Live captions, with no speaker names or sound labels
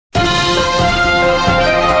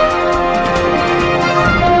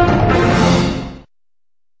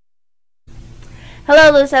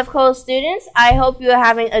Hello, LFC students. I hope you are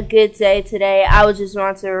having a good day today. I would just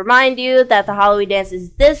want to remind you that the Halloween dance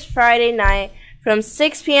is this Friday night from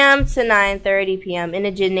 6 p.m. to 9:30 p.m. in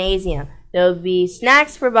the gymnasium. There will be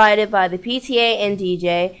snacks provided by the PTA and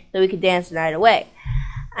DJ so we can dance the night away.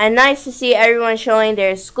 And nice to see everyone showing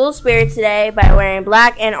their school spirit today by wearing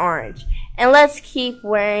black and orange. And let's keep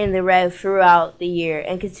wearing the red throughout the year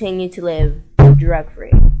and continue to live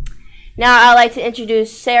drug-free. Now I'd like to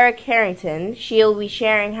introduce Sarah Carrington. She'll be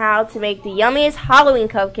sharing how to make the yummiest Halloween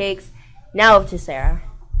cupcakes. Now up to Sarah.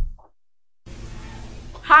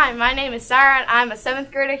 Hi, my name is Sarah and I'm a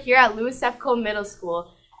 7th grader here at LFC Middle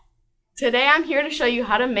School. Today I'm here to show you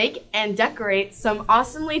how to make and decorate some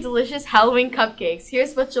awesomely delicious Halloween cupcakes.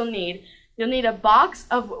 Here's what you'll need. You'll need a box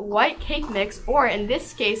of white cake mix, or in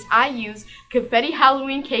this case I use Confetti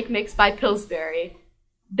Halloween Cake Mix by Pillsbury.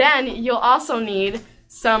 Then you'll also need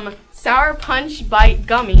some Sour Punch Bite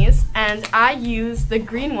gummies, and I use the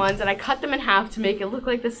green ones and I cut them in half to make it look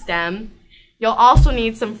like the stem. You'll also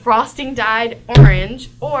need some frosting dyed orange,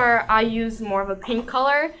 or I use more of a pink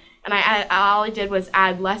color, and all I did was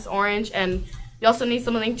add less orange. And you also need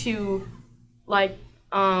something to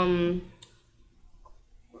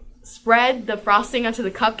spread the frosting onto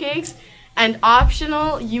the cupcakes, and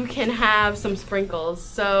optional you can have some sprinkles.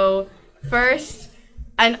 So first,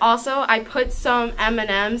 and also I put some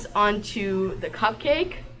M&Ms onto the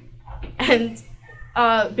cupcake, and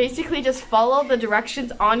basically just follow the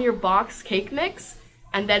directions on your box cake mix,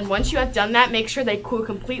 and then once you have done that, make sure they cool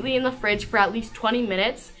completely in the fridge for at least 20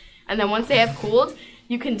 minutes, and then once they have cooled,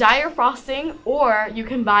 you can dye your frosting, or you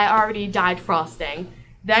can buy already dyed frosting.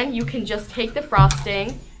 Then you can just take the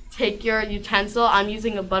frosting, take your utensil, I'm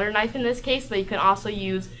using a butter knife in this case, but you can also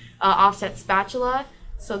use offset spatula.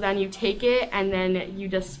 So then you take it and then you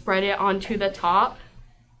just spread it onto the top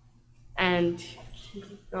and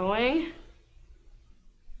keep going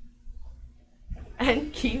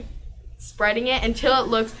and keep spreading it until it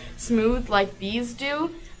looks smooth like these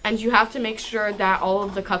do, and you have to make sure that all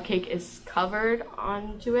of the cupcake is covered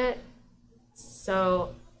onto it.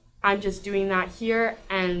 So I'm just doing that here,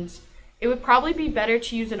 and it would probably be better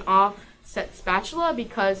to use an offset spatula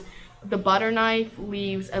because the butter knife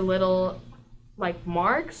leaves a little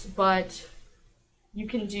marks, but you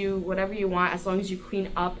can do whatever you want as long as you clean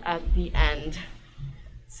up at the end.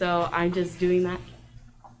 So I'm just doing that.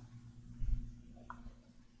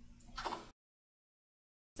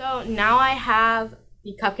 So now I have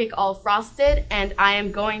the cupcake all frosted, and I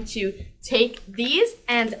am going to take these,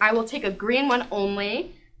 and I will take a green one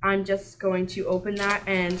only. I'm just going to open that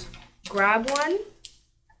and grab one,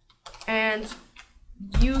 and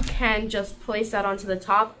you can just place that onto the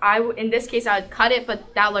top. In this case, I would cut it,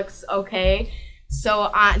 but that looks okay. So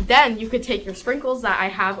then you could take your sprinkles that I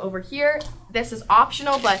have over here. This is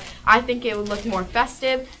optional, but I think it would look more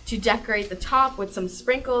festive to decorate the top with some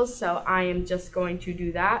sprinkles, so I am just going to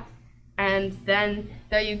do that. And then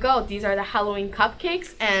there you go. These are the Halloween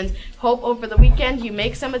cupcakes, and hope over the weekend you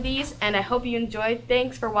make some of these, and I hope you enjoyed.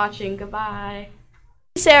 Thanks for watching. Goodbye.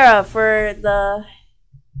 Sarah for the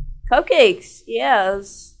cupcakes,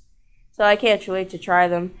 yes. So I can't wait to try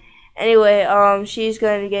them. Anyway, she's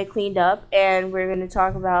going to get cleaned up, and we're going to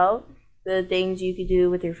talk about the things you could do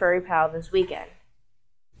with your furry pal this weekend.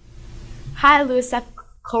 Hi,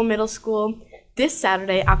 LFC Middle School. This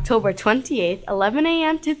Saturday, October 28th, 11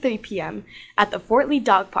 a.m. to 3 p.m. at the Fort Lee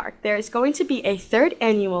Dog Park, there is going to be a 3rd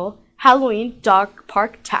annual Halloween Dog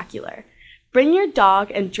Park-tacular. Bring your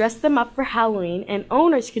dog and dress them up for Halloween, and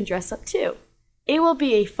owners can dress up too. It will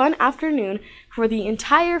be a fun afternoon for the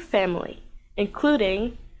entire family,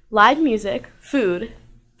 including live music, food,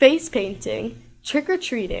 face painting,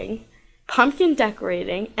 trick-or-treating, pumpkin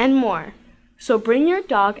decorating, and more. So bring your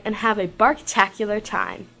dog and have a barktacular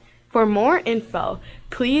time. For more info,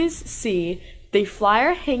 please see the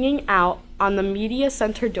flyer hanging out on the Media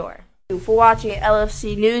Center door. For watching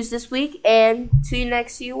LFC News this week, and see you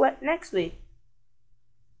next week.